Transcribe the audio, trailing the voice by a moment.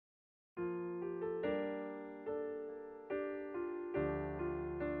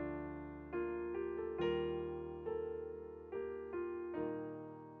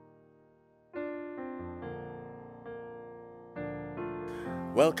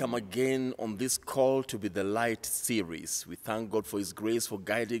Welcome again on this Call to be the Light series. We thank God for His grace for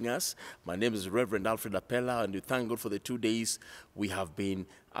guiding us. My name is Reverend Alfred Apela, and we thank God for the 2 days we have been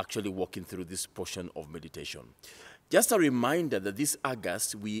actually walking through this portion of meditation. Just a reminder that this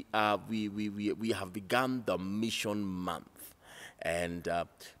August we have begun the Mission Month. And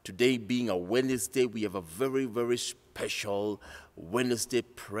today being a Wednesday, we have a very, very special Wednesday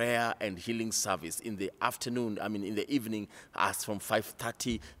prayer and healing service in the afternoon, in the evening, as from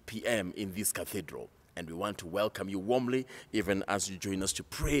 5:30 p.m. in this cathedral. And we want to welcome you warmly, even as you join us to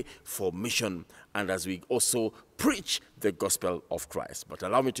pray for mission and as we also preach the gospel of Christ. But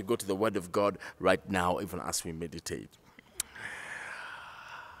allow me to go to the Word of God right now, even as we meditate.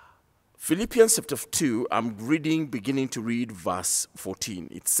 Philippians chapter 2, I'm beginning to read verse 14.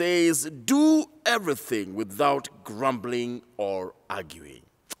 It says, "Do everything without grumbling or arguing."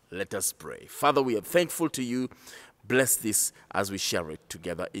 Let us pray. Father, we are thankful to you. Bless this as we share it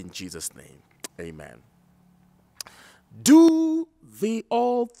together in Jesus' name. Amen. Do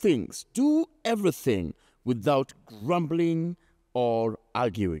all things, do everything without grumbling or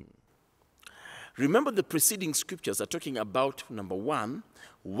arguing. Remember, the preceding scriptures are talking about, number one,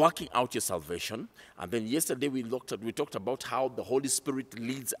 working out your salvation. And then yesterday we talked about how the Holy Spirit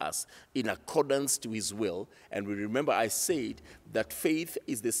leads us in accordance to His will. And we remember I said that faith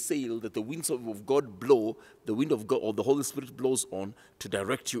is the sail that the winds of God blow, the wind of God or the Holy Spirit blows on to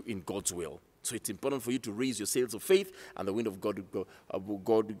direct you in God's will. So it's important for you to raise your sails of faith, and the wind of God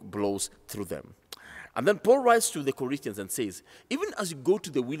blows through them. And then Paul writes to the Corinthians and says, even as you go to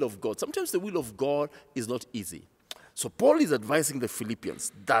the will of God, sometimes the will of God is not easy. So Paul is advising the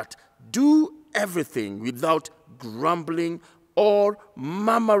Philippians that do everything without grumbling or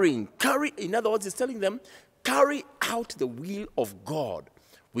murmuring. In other words, he's telling them, carry out the will of God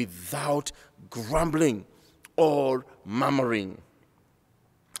without grumbling or murmuring.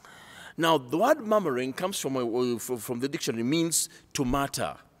 Now, the word murmuring comes from the dictionary. It means to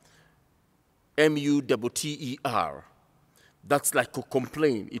mutter. M-U-T-T-E-R. That's like a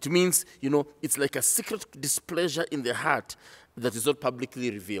complaint. It means, it's like a secret displeasure in the heart that is not publicly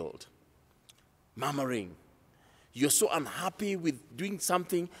revealed. Murmuring. You're so unhappy with doing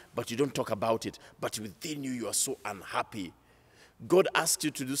something, but you don't talk about it. But within you, you are so unhappy. God asks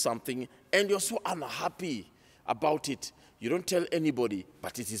you to do something, and you're so unhappy about it. You don't tell anybody,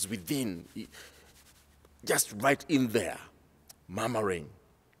 but it is within. Just right in there. Murmuring.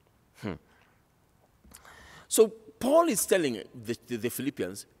 So Paul is telling the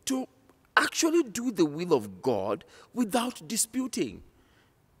Philippians to actually do the will of God without disputing.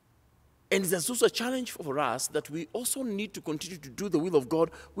 And there's also a challenge for us that we also need to continue to do the will of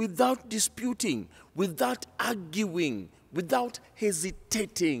God without disputing, without arguing, without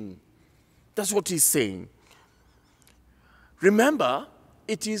hesitating. That's what he's saying. Remember,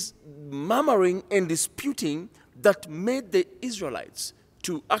 it is murmuring and disputing that made the Israelites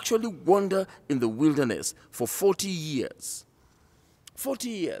to actually wander in the wilderness for 40 years. 40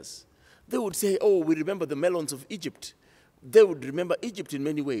 years. They would say, oh, we remember the melons of Egypt. They would remember Egypt in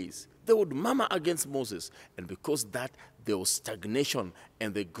many ways. They would murmur against Moses. And because that, there was stagnation,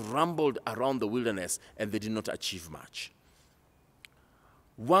 and they grumbled around the wilderness, and they did not achieve much.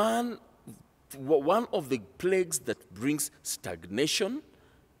 One of the plagues that brings stagnation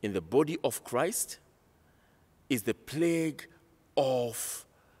in the body of Christ is the plague of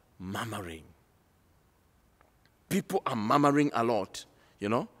murmuring. People are murmuring a lot,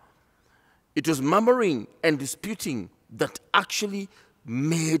 It was murmuring and disputing that actually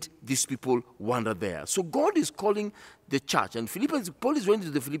made these people wander there. So God is calling the church, and Paul is writing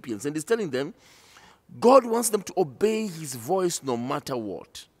to the Philippians, and he's telling them, God wants them to obey His voice no matter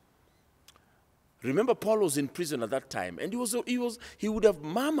what. Remember, Paul was in prison at that time, and he would have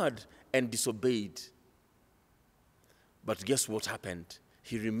murmured and disobeyed. But guess what happened?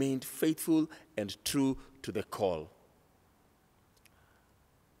 He remained faithful and true to the call.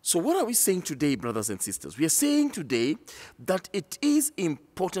 So what are we saying today, brothers and sisters? We are saying today that it is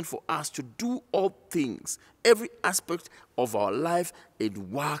important for us to do all things, every aspect of our life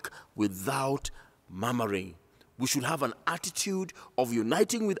and work without murmuring. We should have an attitude of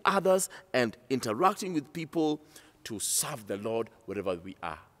uniting with others and interacting with people to serve the Lord wherever we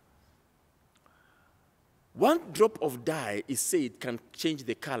are. One drop of dye is said can change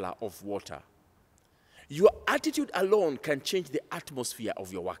the color of water. Your attitude alone can change the atmosphere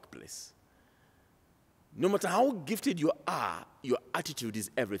of your workplace. No matter how gifted you are, your attitude is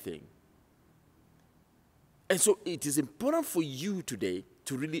everything. And so it is important for you today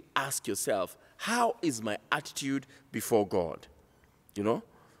to really ask yourself, how is my attitude before God?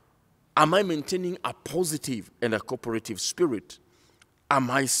 Am I maintaining a positive and a cooperative spirit? Am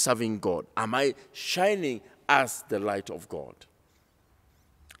I serving God? Am I shining as the light of God?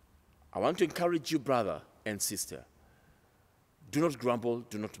 I want to encourage you, brother and sister. Do not grumble,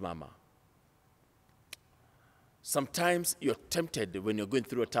 do not murmur. Sometimes you're tempted when you're going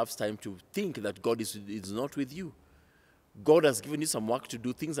through a tough time to think that God is not with you. God has given you some work to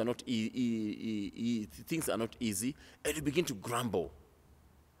do. Things are not things are not easy, and you begin to grumble.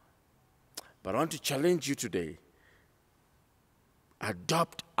 But I want to challenge you today.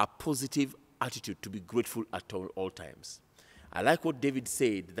 Adopt a positive attitude to be grateful at all times. I like what David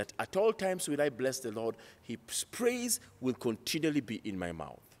said, that at all times will I bless the Lord. His praise will continually be in my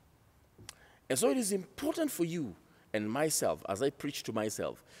mouth. And so it is important for you and myself, as I preach to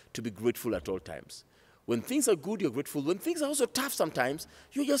myself, to be grateful at all times. When things are good, you're grateful. When things are also tough sometimes,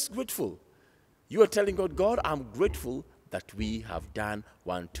 you're just grateful. You are telling God, God, I'm grateful that we have done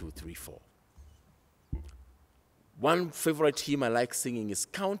 1, 2, 3, 4. One favorite hymn I like singing is,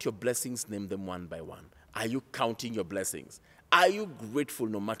 count your blessings, name them one by one. Are you counting your blessings? Are you grateful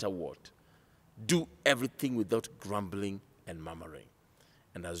no matter what? Do everything without grumbling and murmuring.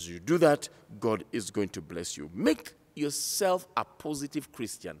 And as you do that, God is going to bless you. Make yourself a positive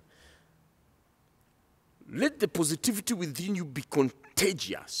Christian. Let the positivity within you be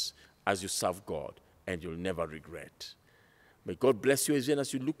contagious as you serve God, and you'll never regret. May God bless you as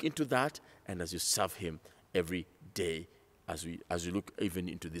you look into that and as you serve Him every day as you look even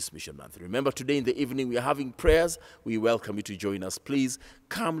into this mission month. Remember, today in the evening we are having prayers. We welcome you to join us. Please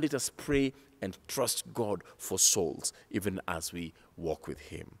come, let us pray and trust God for souls, even as we walk with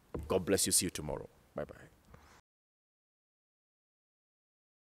Him. God bless you. See you tomorrow. Bye-bye.